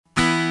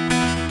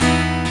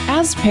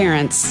As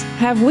parents,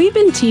 have we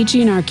been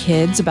teaching our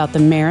kids about the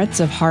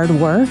merits of hard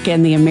work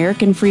and the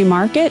American free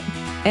market?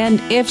 And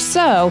if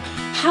so,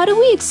 how do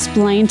we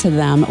explain to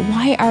them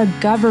why our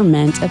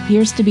government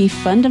appears to be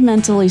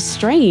fundamentally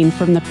straying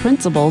from the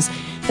principles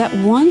that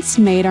once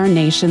made our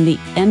nation the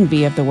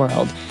envy of the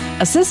world,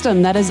 a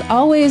system that has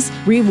always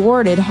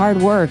rewarded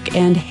hard work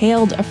and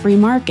hailed a free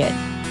market?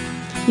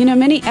 You know,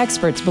 many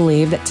experts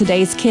believe that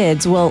today's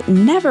kids will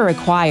never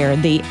acquire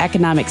the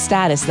economic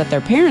status that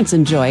their parents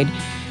enjoyed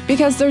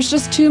because there's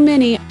just too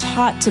many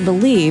taught to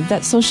believe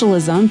that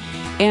socialism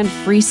and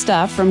free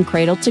stuff from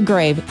cradle to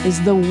grave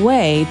is the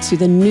way to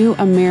the new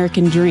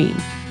American dream,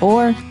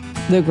 or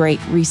the Great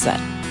Reset.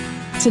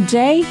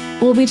 Today,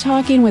 we'll be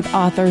talking with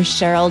author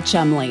Cheryl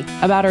Chumley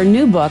about her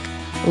new book,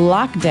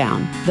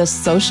 Lockdown: The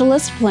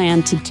Socialist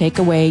Plan to Take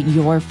Away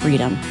Your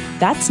Freedom.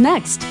 That's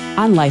next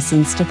on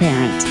Licensed to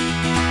Parent.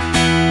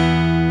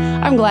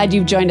 I'm glad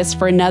you've joined us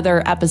for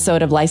another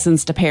episode of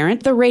Licensed to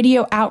Parent, the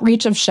radio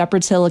outreach of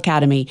Shepherd's Hill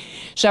Academy.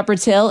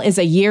 Shepherd's Hill is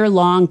a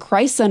year-long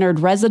Christ-centered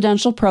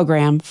residential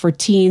program for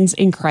teens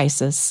in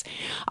crisis.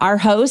 Our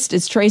host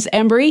is Trace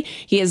Embry.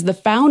 He is the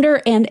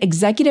founder and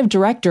executive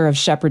director of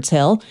Shepherd's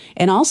Hill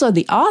and also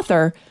the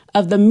author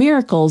of The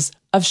Miracles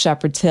of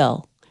Shepherd's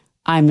Hill.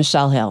 I'm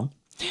Michelle Hill.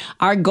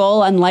 Our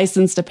goal on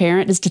Licensed to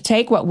Parent is to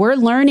take what we're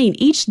learning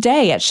each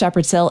day at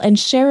Shepherd's Hill and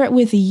share it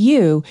with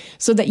you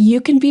so that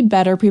you can be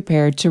better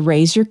prepared to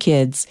raise your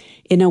kids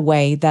in a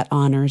way that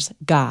honors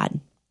God.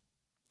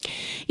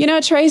 You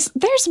know, Trace,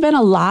 there's been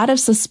a lot of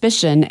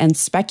suspicion and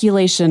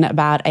speculation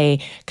about a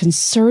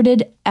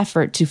concerted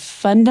effort to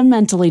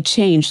fundamentally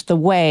change the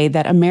way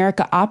that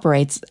America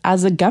operates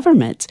as a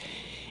government.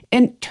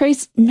 And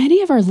Trace,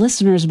 many of our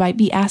listeners might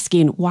be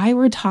asking why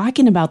we're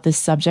talking about this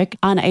subject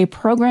on a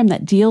program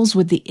that deals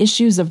with the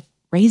issues of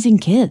raising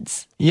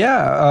kids.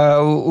 Yeah,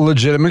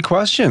 legitimate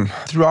question.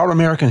 Throughout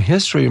American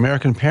history,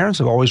 American parents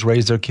have always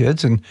raised their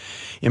kids and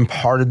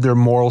imparted their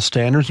moral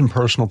standards and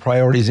personal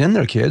priorities in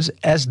their kids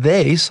as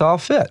they saw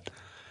fit.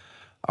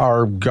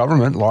 Our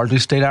government largely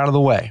stayed out of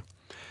the way.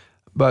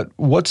 But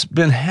what's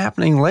been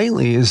happening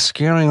lately is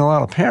scaring a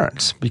lot of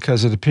parents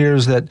because it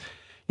appears that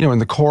in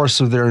the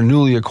course of their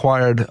newly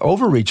acquired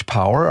overreach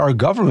power, our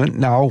government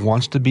now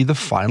wants to be the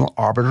final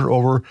arbiter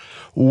over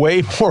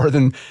way more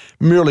than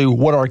merely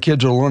what our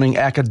kids are learning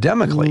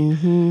academically.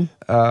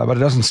 But it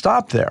doesn't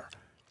stop there.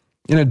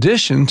 In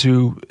addition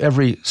to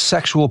every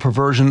sexual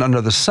perversion under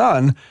the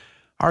sun,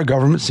 our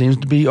government seems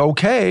to be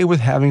okay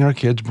with having our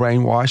kids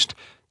brainwashed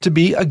to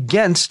be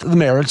against the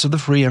merits of the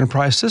free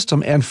enterprise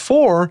system and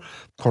for,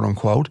 quote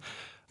unquote,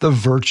 the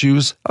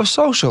virtues of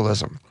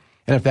socialism.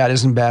 And if that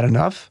isn't bad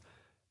enough,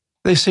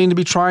 they seem to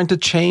be trying to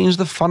change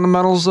the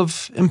fundamentals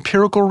of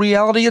empirical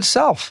reality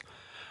itself.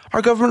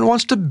 Our government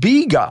wants to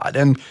be God,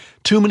 and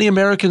too many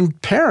American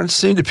parents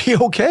seem to be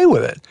okay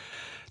with it.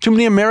 Too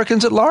many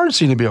Americans at large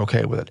seem to be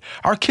okay with it.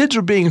 Our kids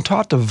are being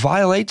taught to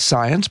violate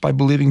science by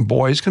believing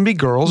boys can be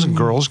girls and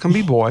girls can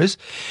be boys.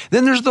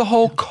 Then there's the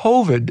whole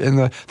COVID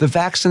and the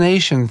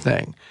vaccination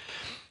thing.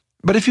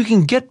 But if you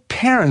can get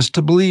parents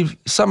to believe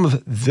some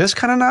of this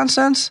kind of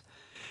nonsense,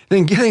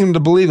 then getting them to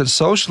believe that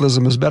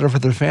socialism is better for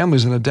their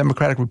families than a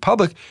democratic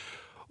republic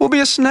will be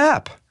a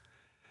snap.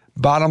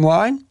 Bottom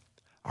line,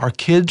 our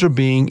kids are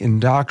being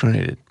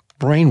indoctrinated,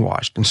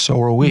 brainwashed, and so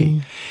are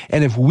we.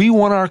 And if we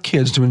want our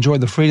kids to enjoy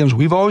the freedoms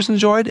we've always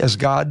enjoyed as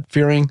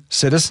God-fearing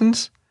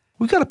citizens,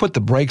 we've got to put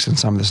the brakes on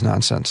some of this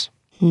nonsense.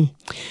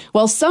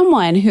 Well,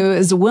 someone who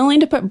is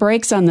willing to put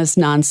brakes on this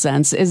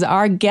nonsense is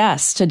our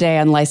guest today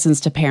on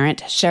Licensed to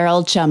Parent,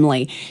 Cheryl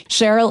Chumley.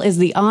 Cheryl is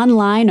the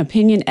online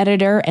opinion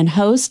editor and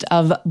host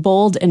of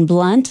Bold and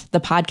Blunt,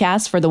 the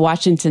podcast for the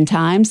Washington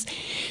Times.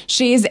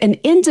 She's an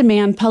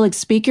in-demand public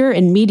speaker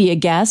and media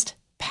guest,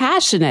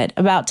 passionate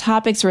about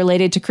topics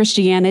related to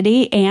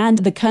Christianity and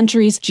the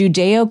country's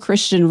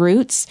Judeo-Christian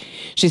roots.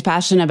 She's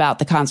passionate about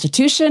the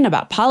Constitution,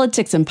 about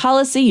politics and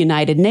policy,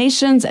 United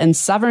Nations and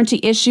sovereignty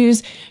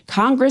issues,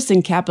 Congress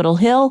and Capitol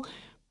Hill,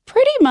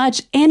 pretty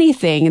much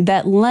anything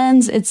that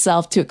lends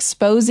itself to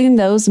exposing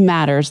those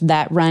matters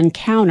that run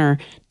counter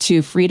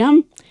to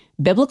freedom,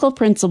 biblical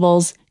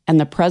principles, and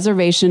the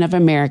preservation of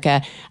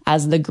America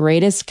as the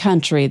greatest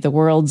country the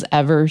world's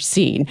ever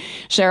seen.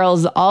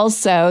 Cheryl's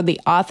also the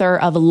author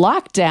of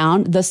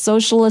Lockdown: The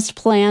Socialist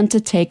Plan to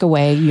Take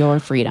Away Your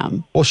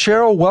Freedom. Well,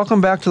 Cheryl, welcome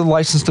back to the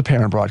Licensed to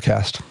Parent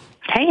broadcast.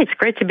 Hey, it's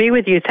great to be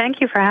with you. Thank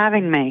you for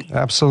having me.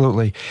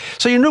 Absolutely.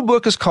 So your new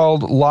book is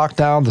called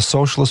Lockdown: The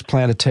Socialist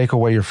Plan to Take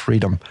Away Your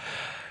Freedom.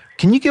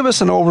 Can you give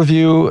us an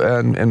overview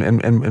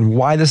and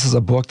why this is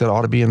a book that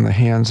ought to be in the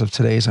hands of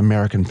today's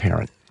American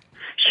parent?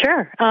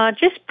 Sure.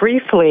 Just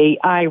briefly,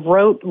 I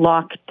wrote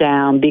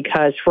Lockdown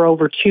because for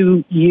over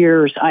 2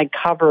 years I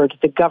covered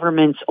the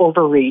government's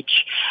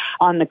overreach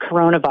on the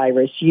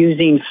coronavirus,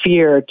 using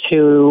fear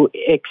to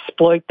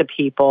exploit the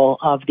people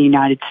of the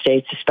United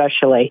States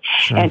especially,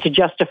 and to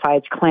justify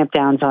its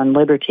clampdowns on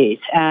liberties.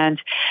 And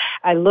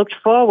I looked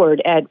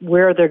forward at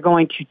where they're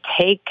going to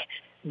take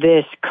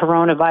this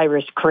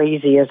coronavirus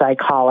crazy, as I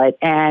call it,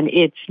 and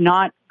it's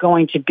not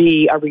going to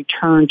be a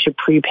return to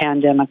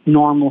pre-pandemic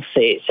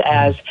normalcies,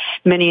 as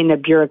many in the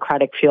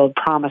bureaucratic field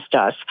promised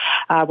us.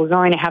 We're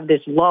going to have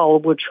this lull,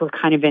 which we're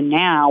kind of in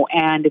now,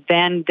 and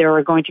then there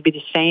are going to be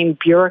the same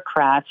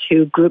bureaucrats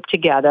who group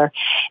together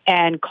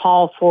and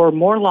call for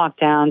more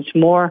lockdowns,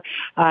 more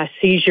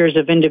seizures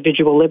of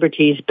individual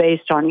liberties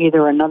based on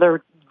either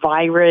another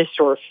virus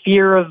or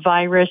fear of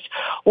virus,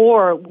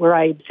 or where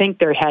I think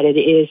they're headed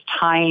is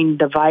tying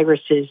the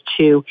viruses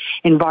to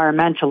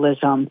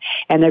environmentalism,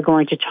 and they're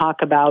going to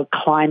talk about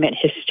climate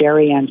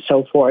hysteria and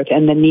so forth,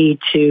 and the need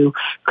to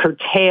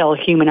curtail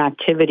human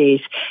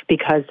activities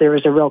because there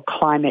is a real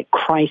climate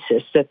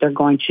crisis that they're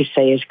going to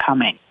say is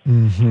coming.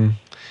 Mm-hmm.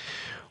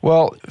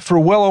 Well, for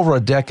well over a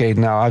decade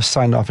now, I've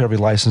signed off every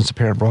license to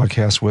parent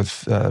broadcast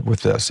with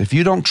this. If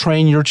you don't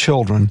train your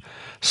children,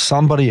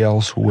 somebody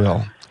else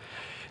will.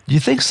 Do you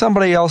think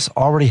somebody else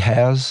already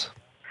has?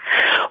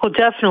 Well,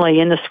 definitely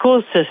in the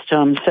school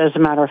systems, as a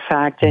matter of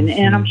fact, and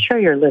I'm sure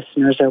your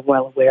listeners are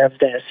well aware of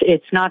this,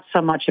 it's not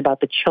so much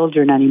about the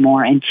children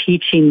anymore and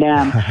teaching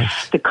them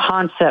the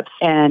concepts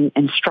and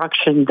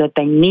instruction that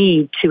they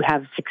need to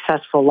have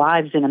successful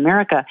lives in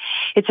America.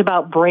 It's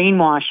about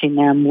brainwashing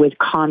them with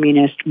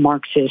communist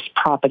Marxist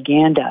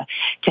propaganda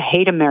to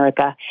hate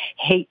America,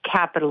 hate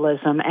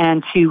capitalism,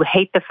 and to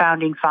hate the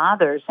founding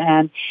fathers,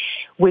 and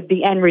with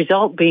the end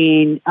result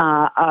being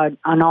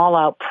an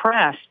all-out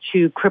press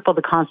to cripple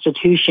the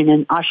Constitution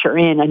and usher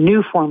in a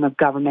new form of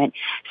government,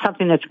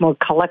 something that's more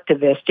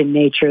collectivist in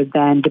nature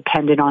than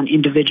dependent on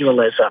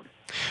individualism.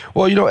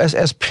 Well, you know,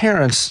 as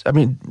parents, I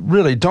mean,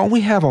 really, don't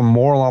we have a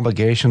moral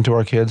obligation to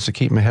our kids to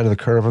keep them ahead of the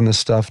curve on this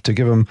stuff, to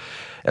give them,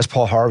 as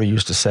Paul Harvey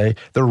used to say,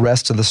 the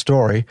rest of the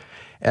story?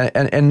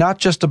 And not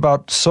just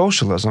about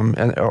socialism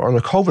or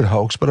the COVID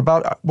hoax, but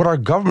about what our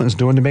government's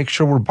doing to make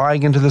sure we're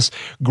buying into this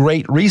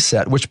Great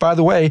Reset, which, by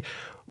the way,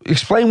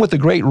 explain what the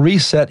Great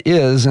Reset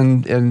is,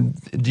 and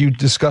do you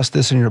discuss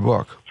this in your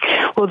book?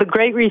 Well, the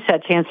Great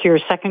Reset, to answer your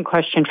second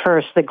question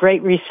first, the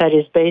Great Reset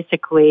is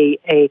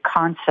basically a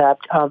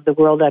concept of the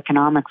World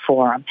Economic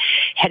Forum,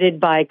 headed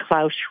by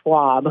Klaus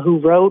Schwab, who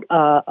wrote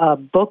a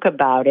book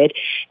about it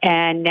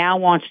and now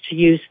wants to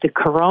use the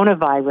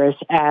coronavirus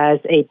as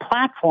a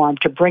platform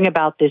to bring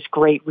about this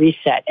Great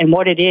Reset. And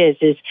what it is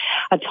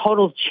a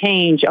total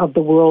change of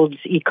the world's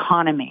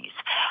economies.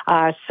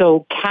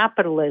 So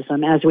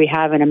capitalism, as we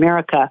have in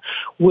America,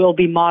 will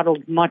be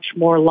modeled much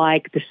more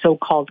like the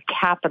so-called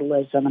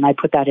capitalism, and I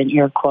put that in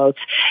air quotes,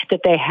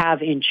 that they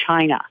have in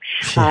China.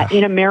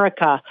 In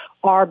America,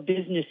 our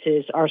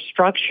businesses are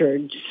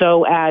structured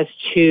so as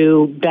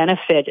to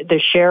benefit the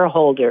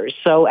shareholders,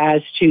 so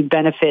as to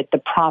benefit the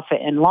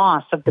profit and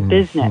loss of the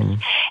business.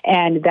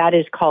 And that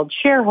is called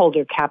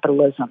shareholder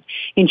capitalism.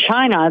 In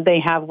China, they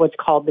have what's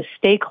called the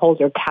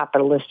stakeholder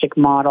capitalistic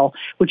model,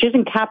 which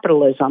isn't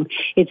capitalism.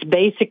 It's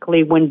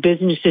basically when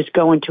businesses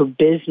go into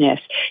business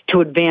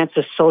to advance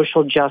a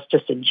social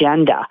justice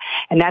agenda.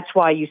 And that's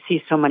why you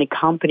see so many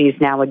companies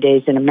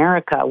nowadays in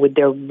America with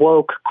their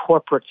woke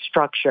corporate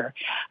structure,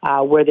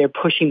 where they're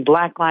pushing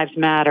Black Lives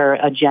Matter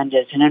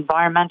agendas and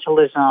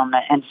environmentalism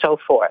and so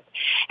forth.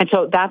 And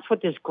so that's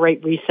what this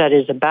Great Reset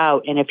is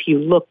about. And if you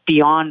look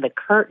beyond the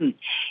curtain,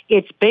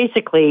 it's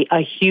basically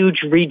a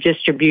huge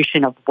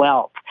redistribution of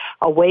wealth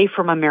away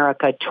from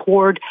America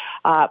toward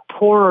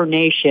poorer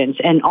nations,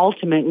 and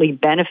ultimately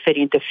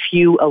benefiting the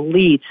few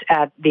elites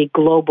at the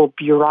global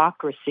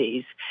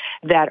bureaucracies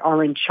that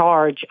are in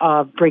charge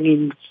of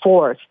bringing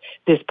forth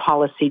this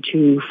policy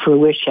to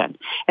fruition.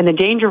 And the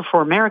danger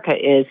for America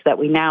is that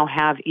we now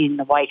have in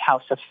the White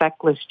House a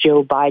feckless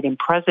Joe Biden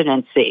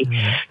presidency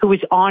who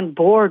is on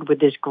board with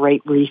this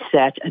Great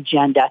Reset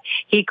agenda.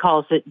 He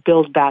calls it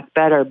Build Back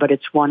Better, but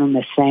it's one and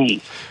the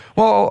same.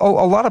 Well,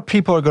 a lot of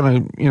people are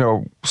going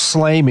to,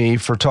 slay me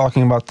for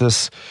talking about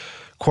this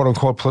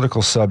quote-unquote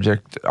political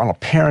subject on a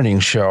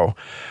parenting show.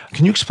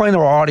 Can you explain to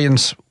our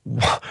audience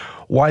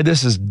why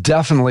this is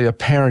definitely a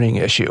parenting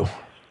issue?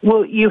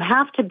 Well, you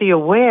have to be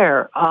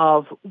aware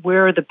of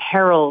where the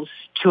perils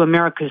to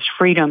America's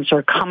freedoms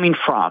are coming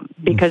from.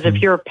 Because if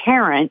you're a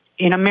parent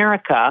in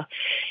America,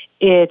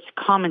 it's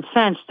common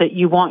sense that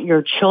you want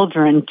your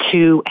children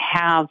to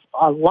have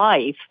a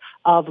life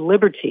of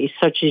liberty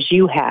such as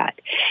you had.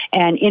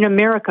 And in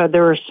America,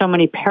 there are so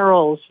many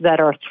perils that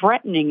are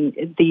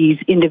threatening these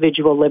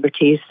individual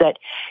liberties that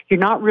you're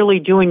not really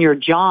doing your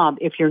job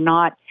if you're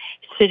not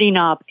sitting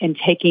up and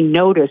taking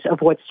notice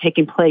of what's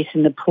taking place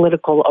in the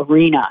political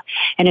arena.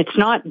 And it's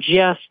not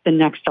just the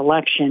next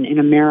election in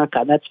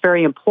America. That's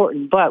very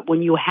important. But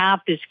when you have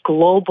this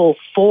global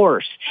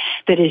force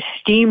that is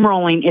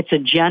steamrolling its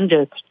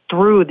agenda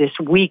through this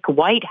weak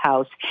White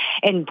House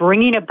and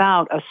bringing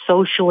about a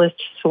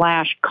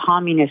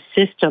socialist/communist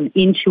system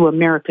into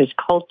America's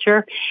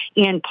culture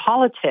and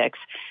politics,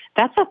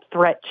 that's a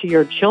threat to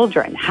your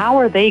children. How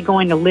are they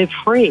going to live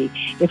free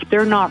if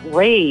they're not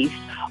raised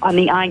on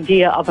the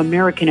idea of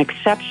American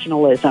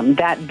exceptionalism,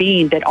 that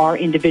being that our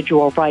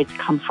individual rights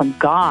come from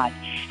God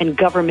and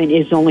government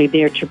is only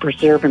there to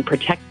preserve and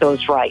protect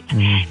those rights.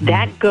 Mm-hmm.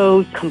 That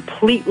goes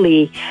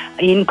completely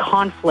in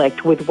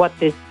conflict with what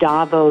this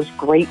Davos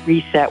Great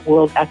Reset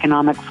World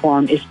Economic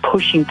Forum is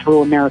pushing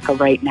through America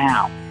right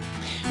now.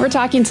 We're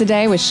talking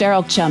today with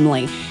Cheryl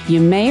Chumley.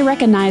 You may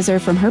recognize her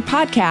from her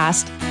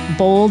podcast,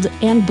 Bold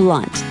and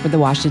Blunt, for the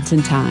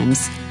Washington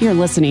Times. You're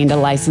listening to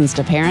Licensed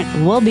to Parent.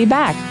 We'll be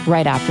back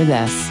right after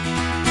this.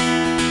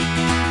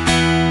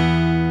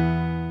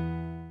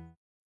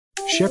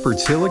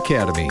 Shepherd's Hill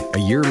Academy, a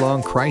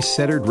year-long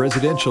Christ-centered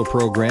residential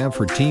program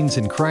for teens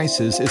in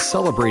crisis, is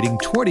celebrating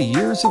 20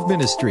 years of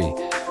ministry.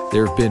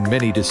 There have been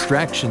many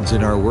distractions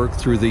in our work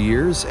through the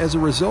years as a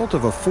result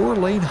of a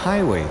 4-lane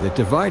highway that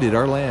divided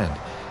our land.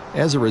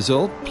 As a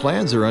result,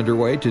 plans are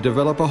underway to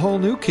develop a whole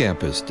new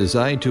campus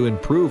designed to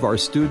improve our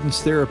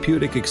students'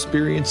 therapeutic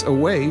experience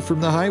away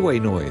from the highway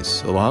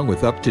noise, along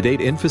with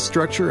up-to-date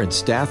infrastructure and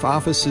staff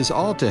offices,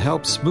 all to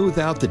help smooth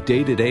out the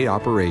day-to-day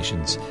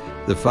operations.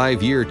 The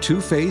 5-year,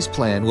 2-phase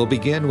plan will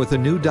begin with a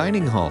new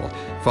dining hall,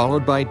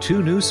 followed by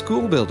 2 new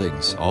school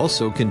buildings,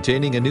 also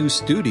containing a new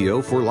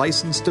studio for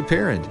Licensed to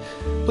Parent.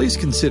 Please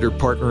consider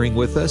partnering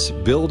with us,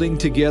 building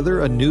together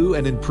a new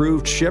and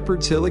improved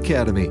Shepherd's Hill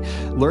Academy.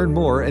 Learn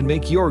more and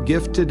make your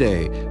gift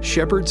today.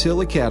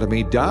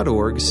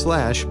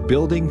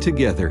 shepherdshillacademy.org/building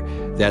together.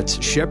 That's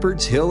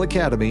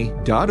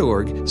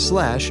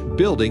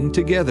shepherdshillacademy.org/building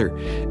together.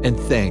 And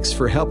thanks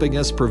for helping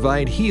us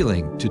provide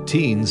healing to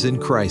teens in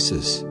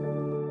crisis.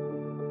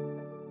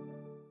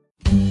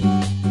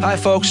 Hi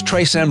folks,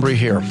 Trace Embry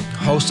here,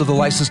 host of the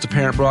Licensed to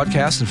Parent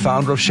broadcast and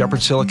founder of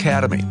Shepherd's Hill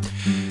Academy.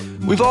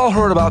 We've all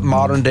heard about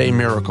modern-day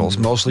miracles,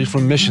 mostly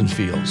from mission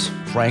fields.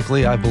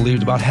 Frankly, I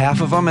believed about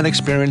half of them and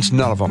experienced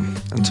none of them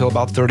until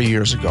about 30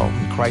 years ago,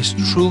 when Christ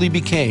truly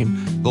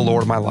became the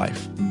Lord of my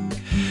life.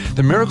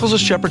 The Miracles of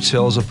Shepherd's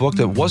Hill is a book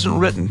that wasn't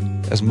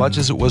written as much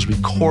as it was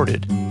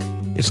recorded.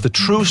 It's the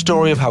true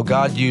story of how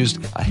God used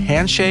a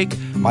handshake,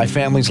 my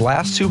family's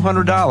last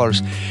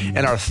 $200,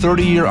 and our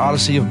 30-year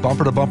odyssey of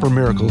bumper-to-bumper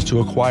miracles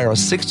to acquire a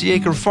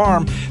 60-acre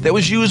farm that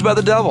was used by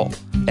the devil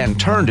and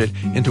turned it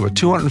into a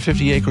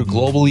 250-acre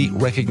globally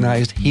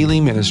recognized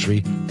healing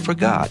ministry for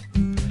God.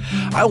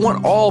 I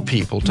want all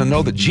people to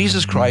know that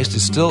Jesus Christ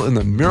is still in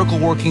the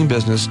miracle-working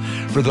business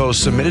for those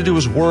submitted to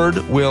His word,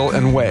 will,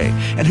 and way,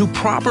 and who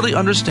properly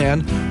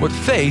understand what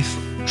faith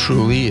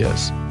truly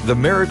is. The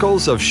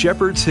Miracles of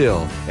Shepherd's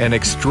Hill, an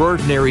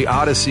extraordinary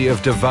odyssey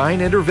of divine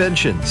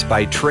interventions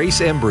by Trace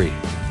Embry.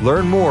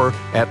 Learn more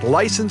at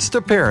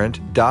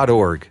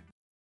licensedtoparent.org.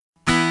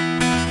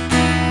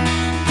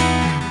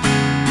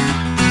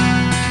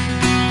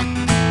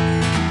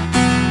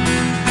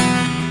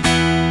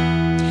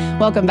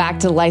 Welcome back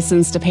to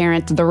Licensed to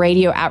Parent, the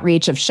radio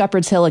outreach of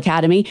Shepherd's Hill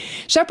Academy.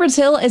 Shepherd's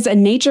Hill is a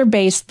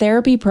nature-based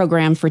therapy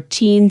program for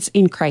teens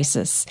in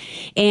crisis.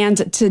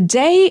 And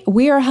today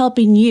we are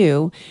helping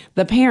you,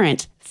 the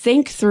parent,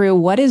 think through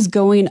what is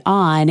going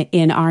on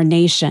in our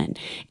nation.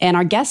 And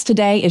our guest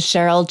today is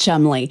Cheryl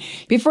Chumley.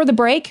 Before the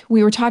break,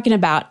 we were talking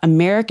about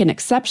American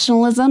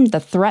exceptionalism,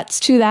 the threats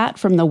to that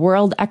from the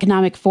World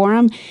Economic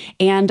Forum,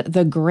 and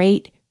the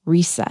Great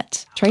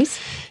Reset. Trace?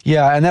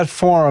 Yeah, and that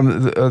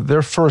forum,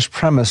 their first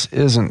premise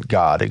isn't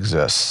God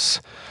exists.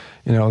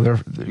 You know, their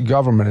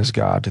government is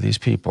God to these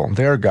people.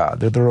 They're God.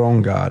 They're their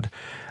own God.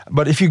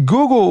 But if you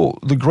Google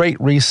the Great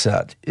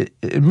Reset,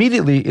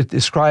 it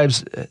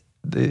describes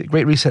the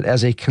Great Reset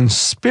as a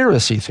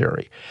conspiracy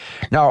theory.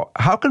 Now,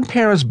 how can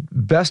parents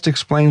best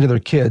explain to their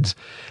kids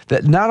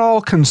that not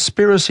all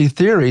conspiracy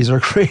theories are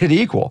created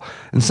equal,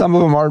 and some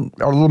of them are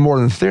a little more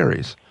than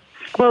theories?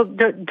 Well,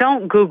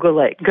 don't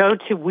Google it. Go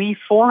to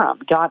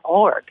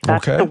weforum.org.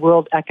 That's okay. the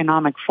World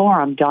Economic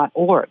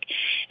Forum.org.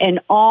 And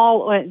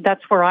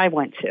that's where I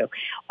went to.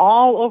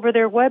 All over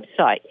their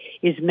website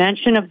is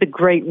mention of the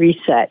Great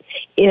Reset.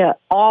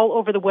 All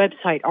over the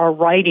website are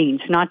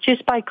writings, not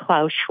just by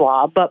Klaus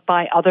Schwab, but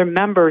by other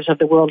members of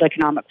the World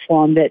Economic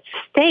Forum that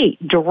state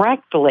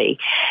directly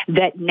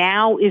that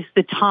now is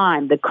the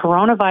time. The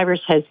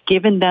coronavirus has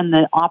given them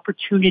the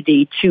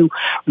opportunity to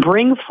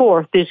bring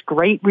forth this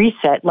Great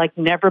Reset like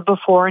never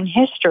before in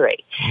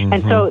history. Mm-hmm.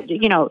 And so,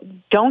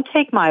 don't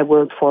take my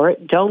word for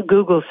it. Don't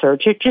Google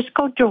search it. Just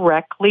go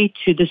directly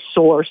to the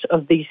source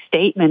of these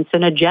statements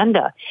and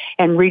agenda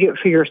and read it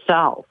for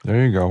yourself.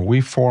 There you go,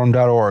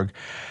 weforum.org.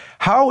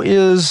 How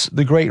is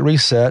the Great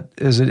Reset?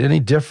 Is it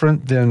any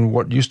different than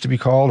what used to be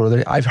called?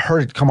 I've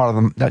heard it come out of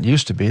them, that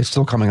used to be. It's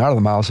still coming out of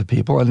the mouths of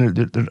people, and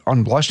they're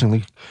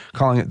unblushingly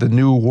calling it the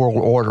New World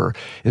Order.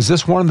 Is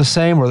this one the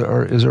same,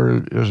 or is there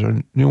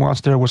a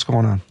nuance there? What's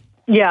going on?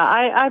 Yeah,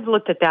 I've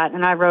looked at that,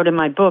 and I wrote in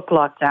my book,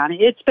 Lockdown.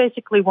 It's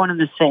basically one and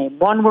the same.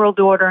 One world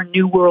order,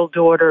 new world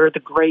order, the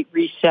Great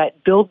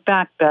Reset, build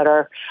back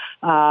better.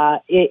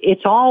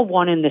 It's all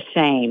one and the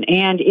same.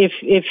 And if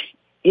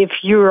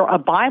you're a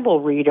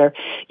Bible reader,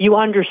 you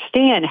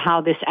understand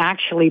how this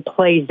actually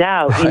plays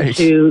out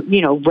into,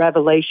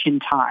 Revelation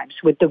times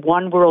with the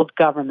one world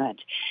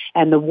government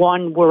and the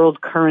one world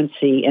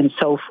currency and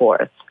so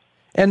forth.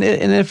 And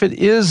if it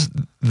is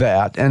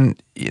that, and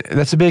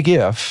that's a big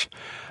if,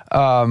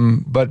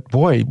 but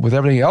boy, with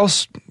everything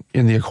else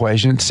in the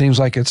equation. It seems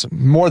like it's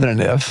more than an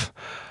if.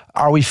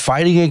 Are we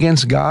fighting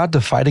against God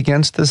to fight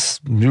against this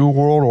new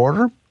world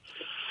order?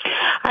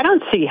 I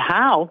don't see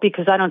how,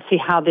 because I don't see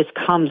how this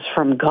comes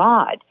from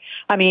God.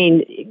 I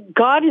mean,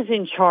 God is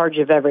in charge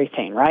of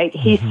everything, right?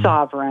 He's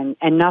sovereign,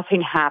 and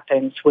nothing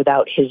happens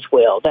without His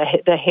will.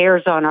 The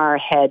hairs on our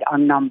head are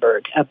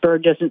numbered. A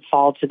bird doesn't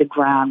fall to the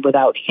ground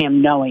without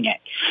Him knowing it.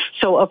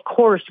 So, of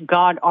course,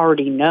 God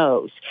already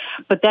knows.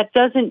 But that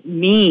doesn't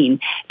mean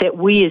that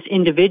we as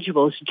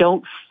individuals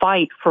don't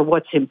fight for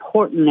what's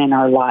important in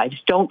our lives,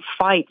 don't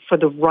fight for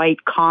the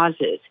right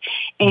causes.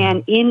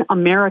 And in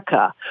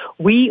America,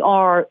 we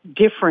are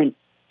different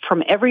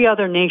from every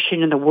other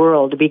nation in the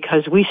world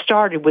because we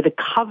started with a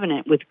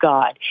covenant with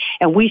God,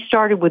 and we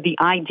started with the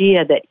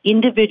idea that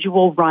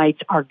individual rights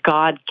are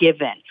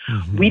God-given.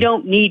 We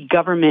don't need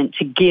government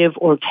to give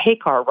or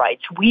take our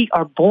rights. We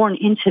are born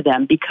into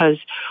them because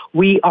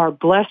we are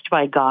blessed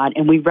by God,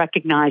 and we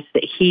recognize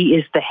that He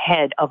is the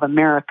head of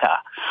America.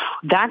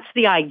 That's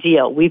the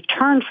ideal. We've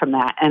turned from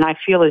that, and I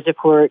feel as if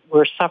we're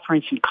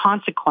suffering some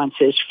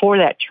consequences for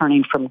that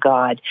turning from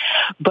God.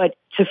 But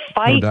to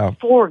fight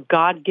for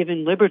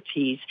God-given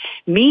liberties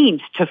means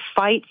to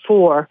fight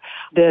for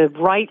the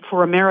right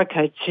for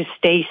America to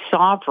stay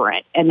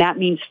sovereign, and that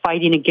means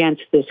fighting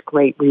against this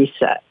Great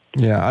Reset.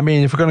 Yeah, I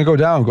mean, if we're going to go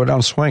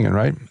down swinging,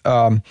 right?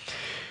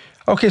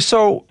 Okay,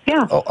 so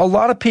a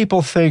lot of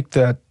people think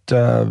that,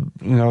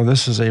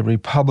 this is a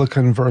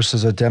Republican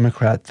versus a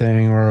Democrat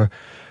thing, or a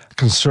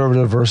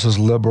conservative versus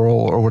liberal,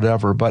 or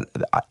whatever. But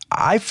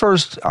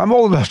I'm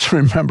old enough to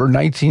remember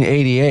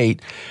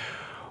 1988,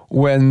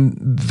 when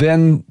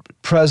then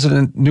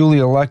President, newly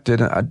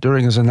elected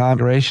during his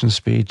inauguration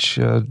speech,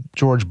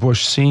 George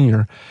Bush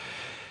Sr.,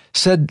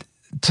 said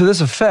to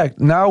this effect,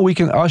 now we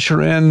can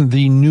usher in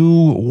the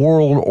new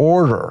world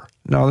order.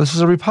 Now, this is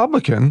a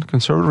Republican,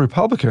 conservative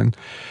Republican.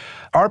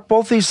 Aren't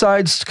both these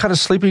sides kind of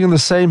sleeping in the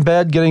same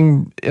bed,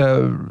 getting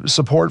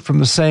support from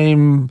the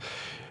same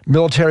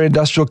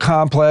military-industrial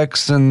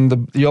complex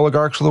and the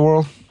oligarchs of the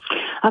world?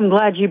 I'm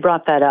glad you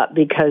brought that up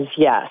because,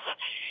 yes,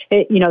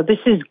 this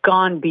has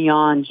gone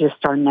beyond just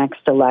our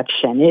next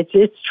election.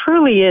 It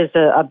truly is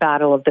a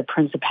battle of the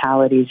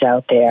principalities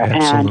out there.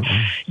 Absolutely.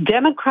 And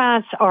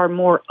Democrats are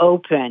more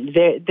open.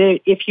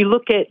 If you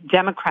look at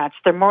Democrats,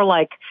 they're more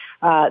like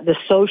the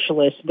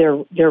socialists.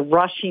 They're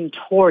rushing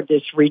toward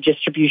this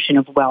redistribution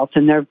of wealth,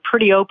 and they're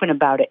pretty open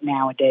about it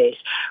nowadays.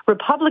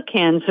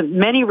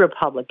 Many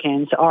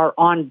Republicans are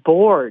on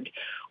board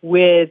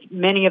with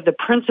many of the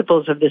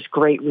principles of this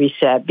Great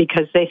Reset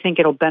because they think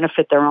it'll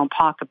benefit their own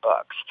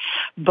pocketbooks.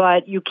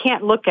 But you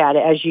can't look at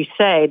it, as you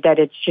say, that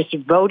it's just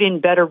vote in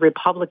better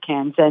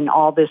Republicans and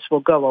all this will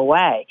go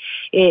away.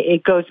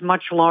 It goes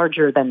much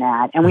larger than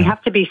that. And we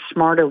have to be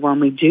smarter when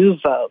we do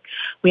vote.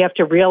 We have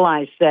to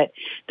realize that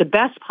the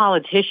best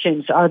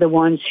politicians are the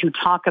ones who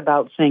talk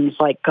about things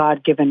like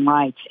God-given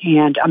rights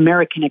and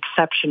American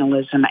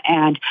exceptionalism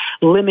and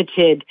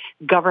limited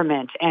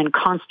government and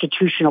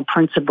constitutional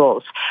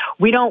principles.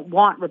 We don't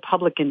want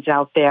Republicans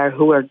out there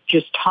who are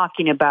just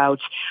talking about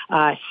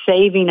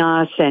saving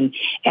us and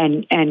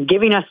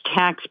giving us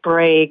tax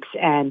breaks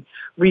and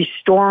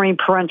restoring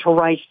parental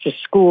rights to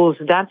schools.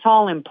 That's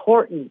all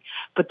important,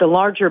 but the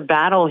larger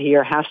battle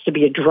here has to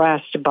be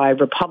addressed by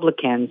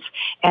Republicans,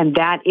 and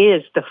that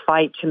is the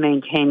fight to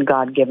maintain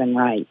God-given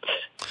rights.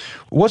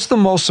 What's the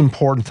most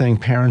important thing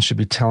parents should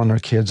be telling their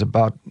kids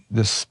about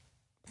this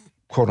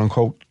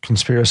quote-unquote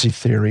conspiracy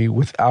theory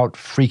without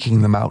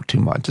freaking them out too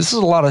much? This is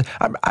a lot of...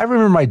 I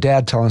remember my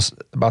dad telling us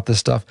about this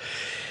stuff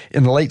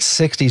in the late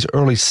 60s,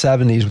 early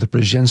 70s with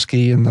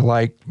Brzezinski and the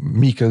like,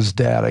 Mika's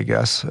dad, I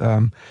guess.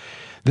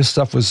 This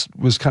stuff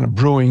was kind of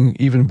brewing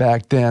even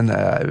back then.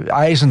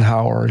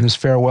 Eisenhower, in his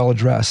farewell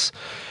address,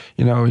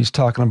 he's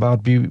talking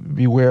about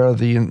beware of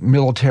the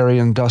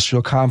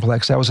military-industrial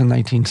complex. That was in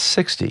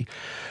 1960.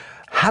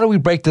 How do we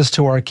break this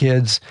to our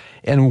kids,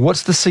 and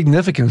what's the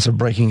significance of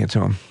breaking it to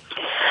them?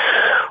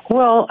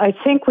 Well, I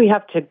think we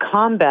have to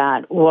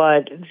combat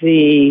what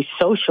the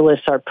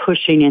socialists are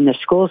pushing in the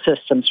school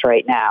systems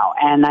right now.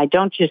 And I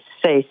don't just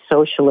say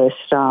socialists,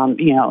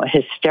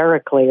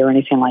 hysterically or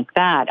anything like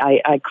that.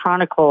 I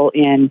chronicle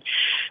in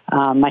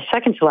my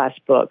second to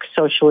last book,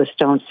 Socialists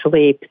Don't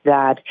Sleep,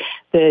 that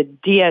the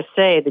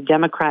DSA, the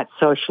Democrat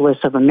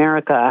Socialists of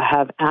America,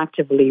 have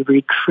actively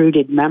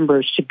recruited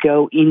members to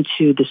go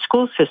into the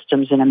school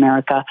systems in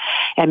America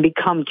and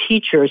become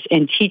teachers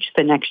and teach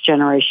the next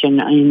generation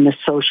in the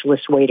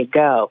socialist way to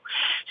go.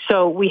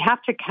 So we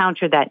have to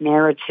counter that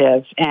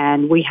narrative,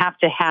 and we have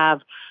to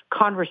have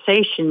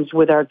conversations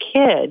with our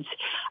kids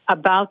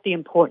about the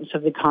importance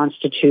of the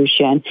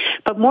Constitution,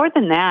 but more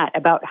than that,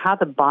 about how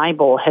the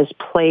Bible has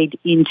played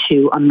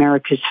into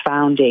America's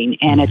founding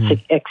and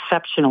its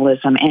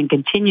exceptionalism and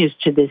continues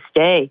to this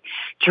day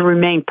to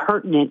remain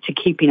pertinent to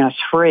keeping us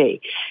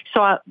free.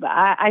 So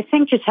I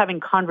think just having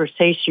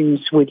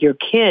conversations with your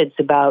kids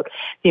about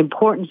the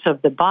importance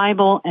of the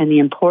Bible and the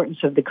importance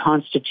of the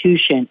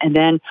Constitution, and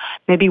then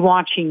maybe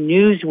watching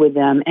news with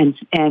them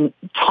and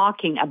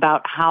talking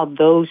about how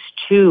those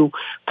two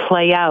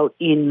play out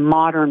in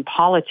modern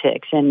politics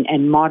politics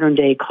and modern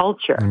day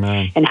culture.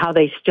 Amen. And how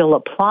they still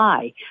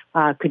apply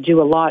could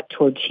do a lot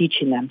toward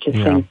teaching them to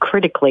think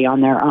critically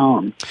on their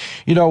own.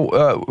 You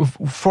know,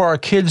 for our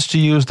kids to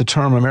use the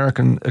term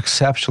American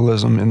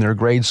exceptionalism in their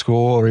grade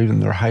school or even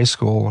their high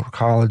school or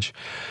college,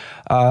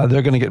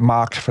 they're going to get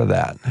mocked for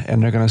that.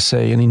 And they're going to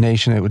say any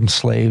nation that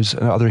enslaves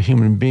other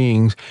human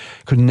beings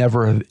could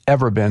never have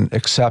ever been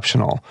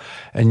exceptional.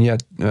 And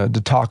yet de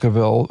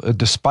Tocqueville,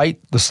 despite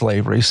the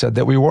slavery, said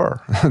that we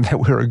were, that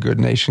we were a good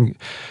nation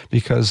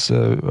because,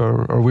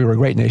 or we were a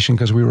great nation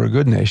because we were a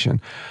good nation.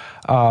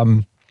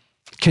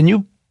 Can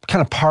you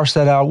kind of parse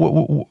that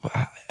out?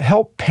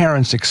 Help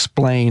parents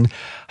explain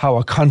how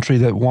a country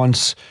that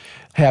once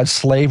had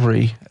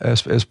slavery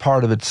as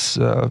part of its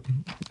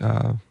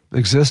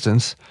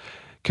existence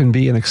can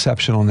be an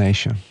exceptional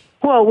nation.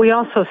 Well, we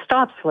also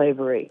stopped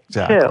slavery,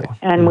 too.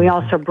 And we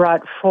also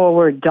brought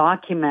forward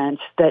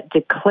documents that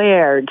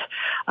declared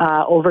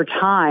over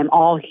time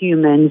all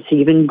humans,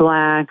 even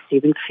blacks,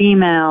 even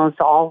females,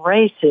 all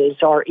races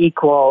are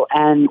equal,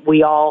 and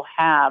we all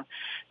have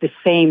the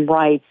same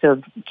rights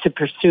to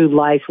pursue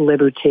life,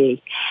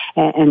 liberty,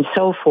 and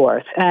so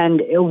forth.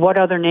 And what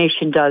other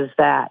nation does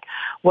that?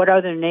 What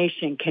other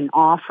nation can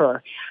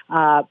offer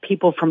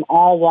people from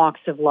all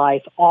walks of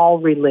life, all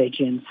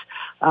religions,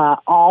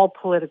 all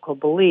political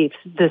beliefs,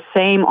 the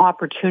same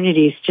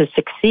opportunities to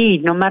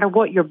succeed, no matter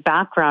what your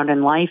background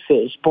in life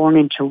is, born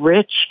into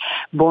rich,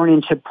 born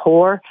into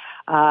poor,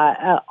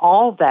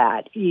 all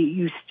that,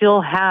 you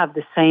still have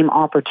the same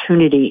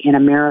opportunity in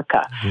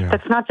America. Yeah.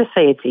 That's not to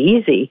say it's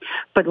easy,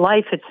 but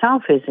life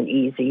itself isn't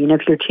easy. And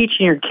if you're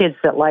teaching your kids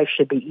that life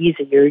should be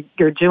easy,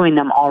 you're doing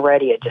them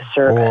already a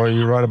disservice. Boy,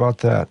 you're right about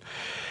that.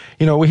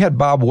 You know, we had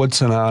Bob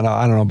Woodson on,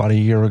 I don't know, about a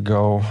year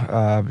ago.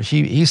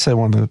 He said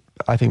one of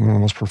the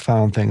most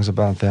profound things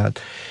about that.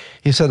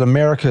 He said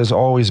America has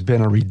always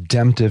been a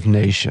redemptive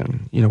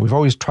nation. You know, we've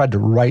always tried to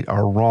right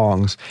our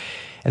wrongs.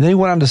 And then he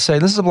went on to say,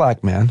 this is a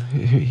black man,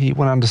 he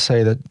went on to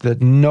say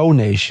that no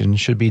nation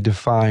should be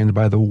defined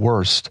by the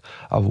worst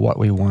of what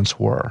we once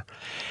were.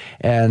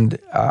 And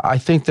I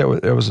think there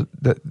was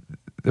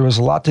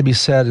a lot to be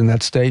said in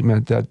that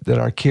statement that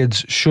our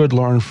kids should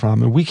learn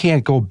from. And we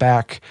can't go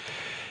back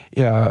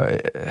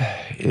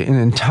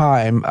in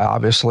time,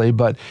 obviously,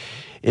 but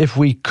if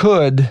we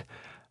could,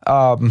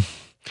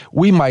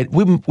 we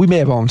may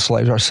have owned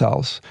slaves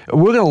ourselves.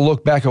 We're going to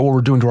look back at what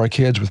we're doing to our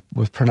kids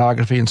with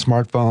pornography and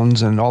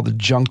smartphones and all the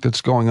junk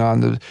that's going on,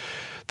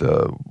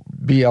 the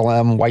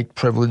BLM, white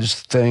privilege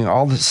thing,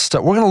 all this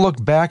stuff. We're going to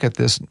look back at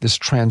this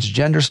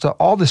transgender stuff,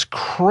 all this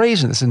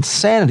craziness,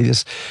 insanity.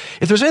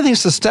 If there's anything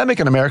systemic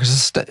in America,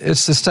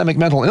 it's systemic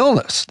mental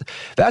illness.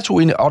 That's what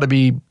we ought to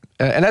be,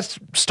 and that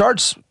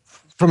starts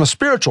from a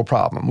spiritual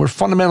problem. We're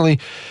fundamentally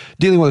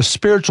dealing with a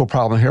spiritual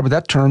problem here, but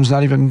that term's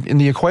not even in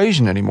the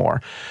equation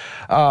anymore.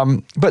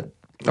 But,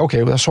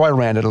 okay, so I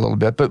ranted a little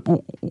bit, but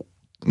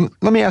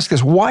let me ask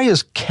this. Why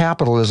is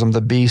capitalism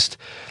the beast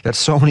that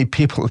so many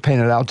people have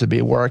painted out to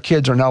be, where our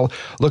kids are now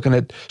looking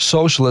at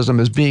socialism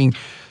as being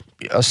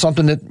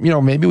something that,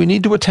 maybe we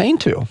need to attain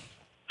to?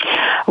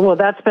 Well,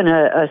 that's been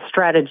a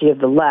strategy of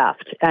the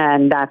left,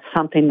 and that's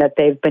something that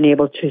they've been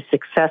able to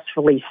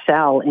successfully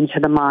sell into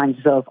the minds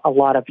of a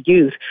lot of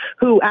youth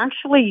who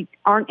actually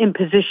aren't in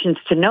positions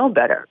to know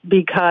better,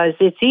 because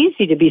it's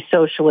easy to be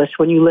socialist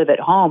when you live at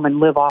home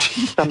and live off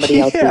somebody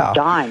else's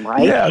dime,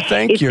 right? Yeah,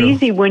 thank you. It's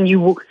easy when you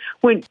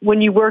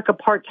work a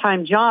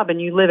part-time job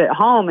and you live at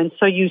home, and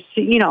so you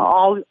see,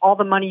 all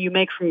the money you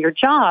make from your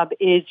job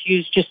is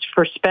used just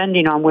for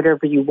spending on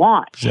whatever you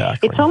want.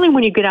 Exactly. It's only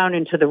when you get out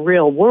into the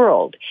real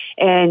world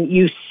and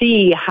you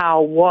see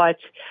how what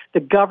the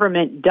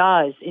government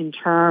does in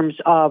terms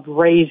of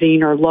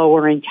raising or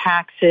lowering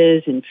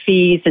taxes and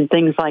fees and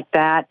things like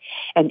that,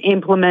 and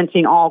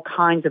implementing all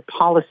kinds of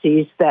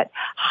policies that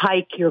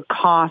hike your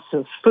costs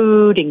of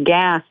food and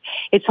gas.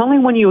 It's only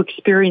when you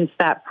experience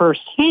that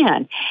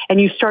firsthand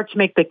and you start to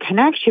make the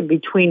connection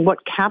between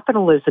what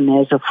capitalism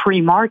is, a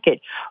free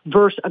market,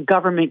 versus a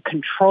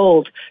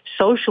government-controlled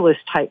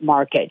socialist-type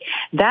market.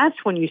 That's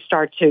when you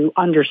start to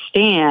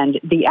understand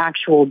the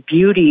actual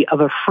beauty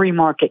of a free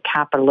market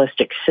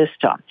capitalistic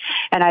system.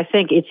 And I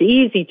think it's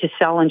easy to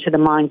sell into the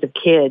minds of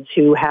kids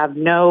who have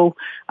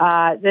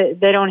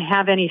they don't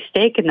have any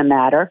stake in the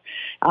matter.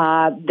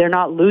 They're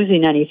not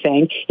losing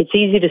anything. It's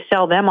easy to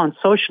sell them on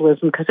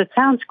socialism because it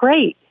sounds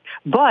great.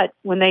 But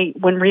when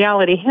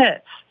reality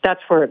hits,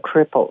 that's where it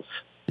cripples.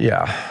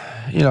 Yeah.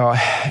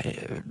 I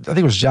think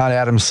it was John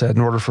Adams said,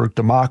 in order for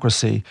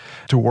democracy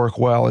to work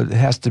well, it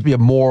has to be a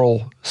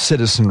moral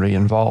citizenry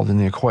involved in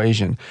the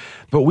equation.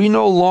 But we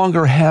no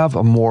longer have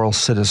a moral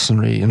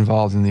citizenry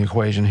involved in the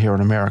equation here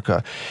in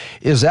America.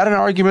 Is that an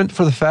argument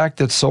for the fact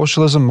that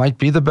socialism might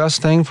be the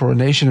best thing for a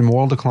nation in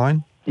moral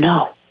decline?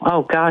 No.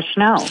 Oh, gosh,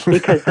 no,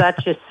 because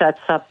that just sets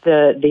up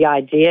the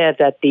idea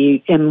that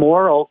the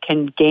immoral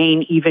can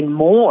gain even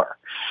more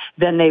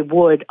than they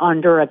would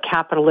under a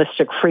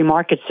capitalistic free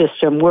market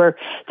system where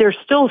they're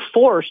still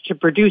forced to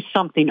produce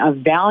something of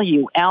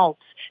value else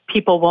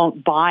people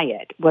won't buy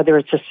it, whether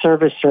it's a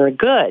service or a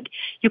good.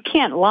 You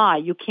can't lie.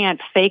 You can't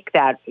fake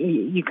that.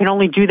 You can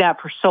only do that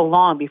for so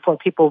long before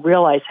people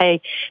realize,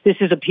 hey, this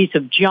is a piece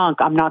of junk.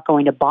 I'm not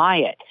going to buy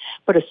it.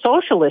 But a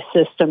socialist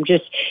system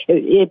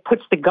it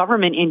puts the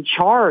government in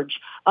charge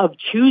of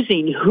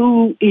choosing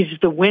who is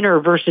the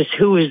winner versus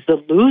who is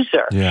the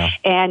loser. Yeah.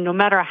 And no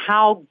matter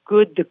how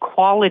good the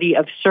quality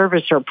of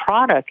service or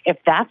product, if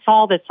that's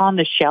all that's on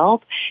the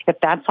shelf, if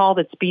that's all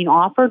that's being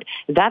offered,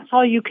 that's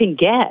all you can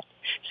get.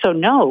 So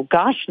no,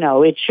 gosh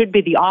no, it should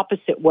be the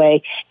opposite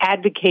way,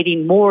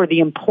 advocating more the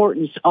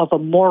importance of a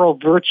moral,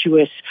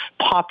 virtuous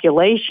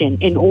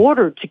population in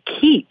order to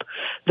keep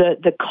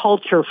the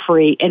culture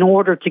free, in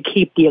order to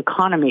keep the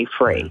economy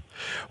free.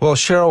 Well,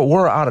 Cheryl,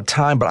 we're out of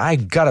time, but I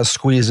got to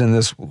squeeze in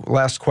this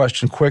last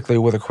question quickly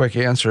with a quick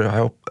answer. I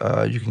hope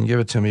you can give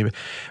it to me.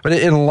 But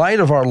in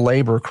light of our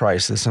labor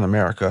crisis in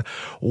America,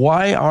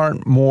 why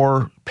aren't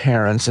more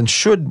parents, and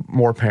should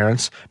more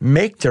parents,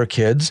 make their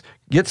kids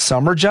get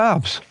summer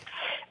jobs?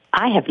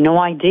 I have no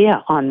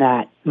idea on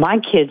that. My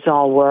kids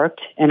all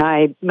worked, and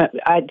my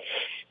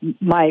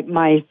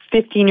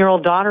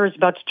 15-year-old daughter is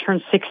about to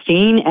turn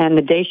 16, and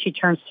the day she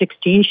turns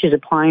 16, she's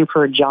applying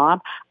for a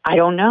job. I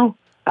don't know.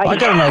 I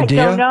got an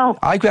idea. I don't know.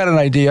 I got an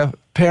idea.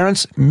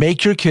 Parents,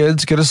 make your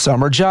kids get a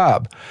summer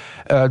job.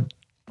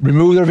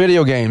 Remove their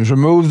video games,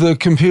 remove the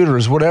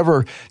computers,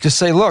 whatever. Just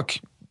say, look,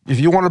 if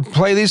you want to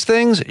play these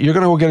things, you're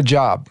going to go get a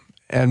job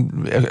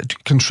and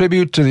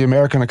contribute to the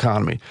American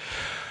economy.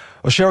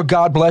 Well, Cheryl,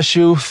 God bless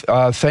you.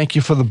 Thank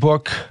you for the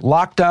book,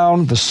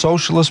 Lockdown, The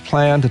Socialist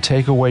Plan to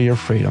Take Away Your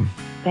Freedom.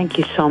 Thank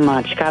you so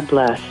much. God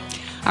bless.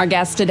 Our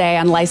guest today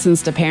on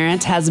Licensed to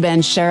Parent has been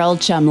Cheryl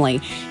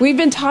Chumley. We've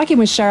been talking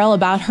with Cheryl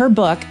about her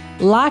book,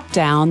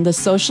 Lockdown, The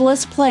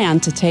Socialist Plan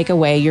to Take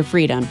Away Your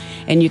Freedom.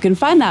 And you can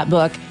find that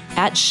book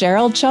at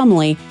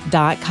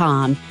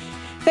CherylChumley.com.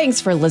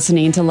 Thanks for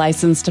listening to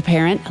Licensed to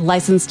Parent.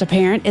 Licensed to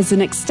Parent is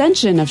an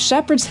extension of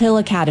Shepherd's Hill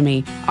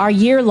Academy, our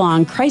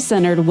year-long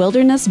Christ-centered,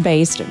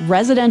 wilderness-based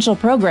residential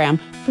program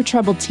for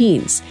troubled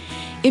teens.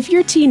 If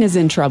your teen is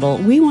in trouble,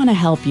 we want to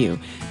help you.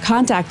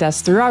 Contact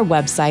us through our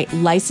website,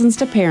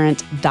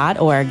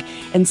 licensedtoparent.org,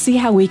 and see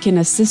how we can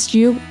assist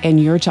you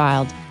and your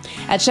child.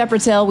 At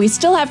Shepherd's Hill, we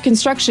still have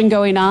construction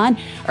going on.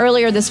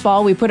 Earlier this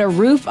fall, we put a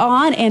roof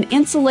on and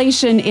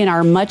insulation in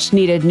our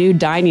much-needed new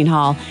dining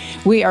hall.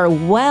 We are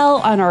well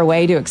on our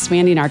way to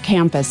expanding our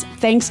campus,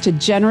 thanks to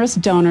generous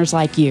donors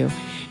like you.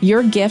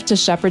 Your gift to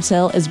Shepherd's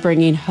Hill is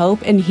bringing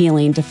hope and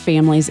healing to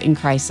families in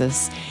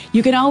crisis.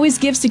 You can always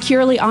give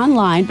securely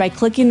online by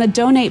clicking the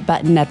donate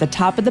button at the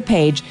top of the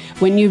page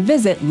when you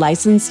visit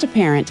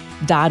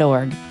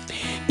licensedtoparent.org.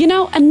 You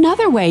know,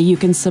 another way you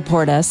can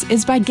support us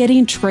is by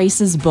getting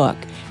Trace's book,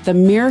 The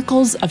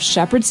Miracles of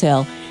Shepherd's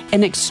Hill,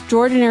 an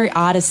extraordinary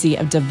odyssey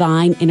of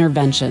divine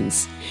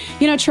interventions.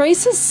 You know,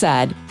 Trace has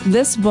said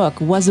this book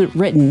wasn't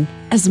written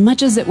as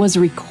much as it was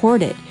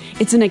recorded.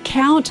 It's an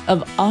account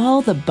of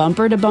all the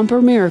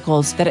bumper-to-bumper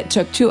miracles that it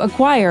took to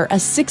acquire a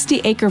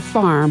 60-acre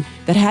farm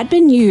that had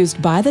been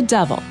used by the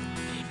devil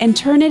and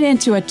turn it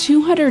into a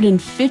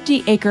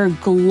 250-acre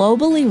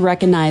globally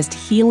recognized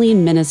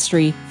healing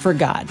ministry for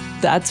God.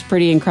 That's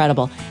pretty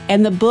incredible.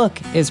 And the book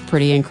is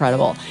pretty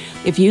incredible.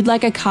 If you'd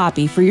like a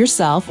copy for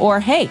yourself, or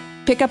hey,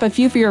 pick up a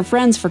few for your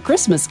friends for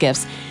Christmas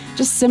gifts,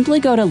 just simply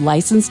go to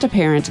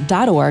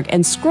licensedtoparent.org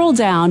and scroll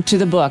down to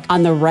the book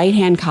on the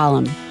right-hand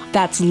column.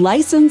 That's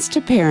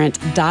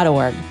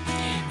licensedtoparent.org.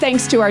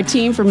 Thanks to our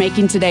team for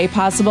making today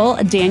possible.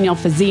 Daniel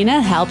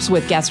Fazina helps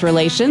with guest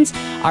relations.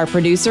 Our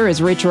producer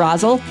is Rich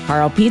Rosel.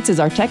 Carl Peets is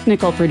our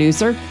technical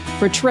producer.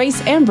 For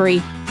Trace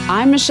Embry,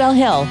 I'm Michelle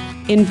Hill,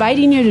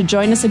 inviting you to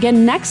join us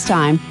again next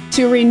time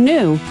to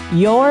renew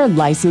your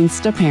license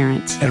to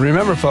parent. And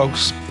remember,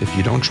 folks, if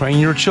you don't train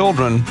your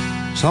children,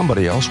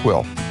 somebody else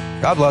will.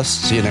 God bless.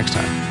 See you next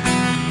time.